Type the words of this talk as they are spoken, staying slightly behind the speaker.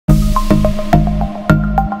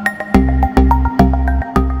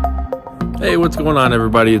what's going on,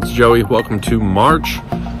 everybody? It's Joey. Welcome to March.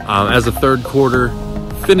 As the third quarter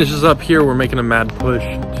finishes up here, we're making a mad push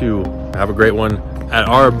to have a great one at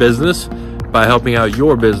our business by helping out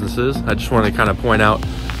your businesses. I just want to kind of point out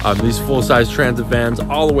these full-size transit vans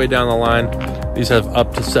all the way down the line. These have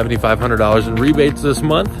up to $7,500 in rebates this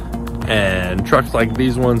month, and trucks like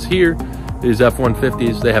these ones here, these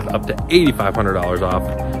F-150s, they have up to $8,500 off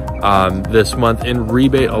this month in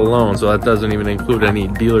rebate alone. So that doesn't even include any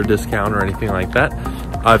dealer discount or anything like that.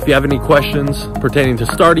 If you have any questions pertaining to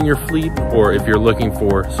starting your fleet, or if you're looking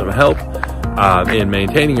for some help in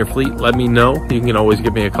maintaining your fleet, let me know. You can always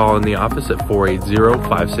give me a call in the office at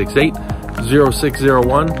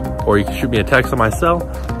 480-568-0601, or you can shoot me a text on my cell,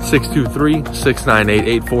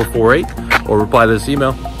 623-698-8448, or reply to this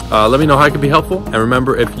email. Let me know how I can be helpful. And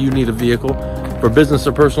remember, if you need a vehicle for business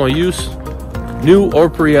or personal use, new or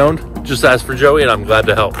pre-owned, just ask for Joey and I'm glad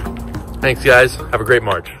to help. Thanks, guys. Have a great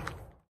March.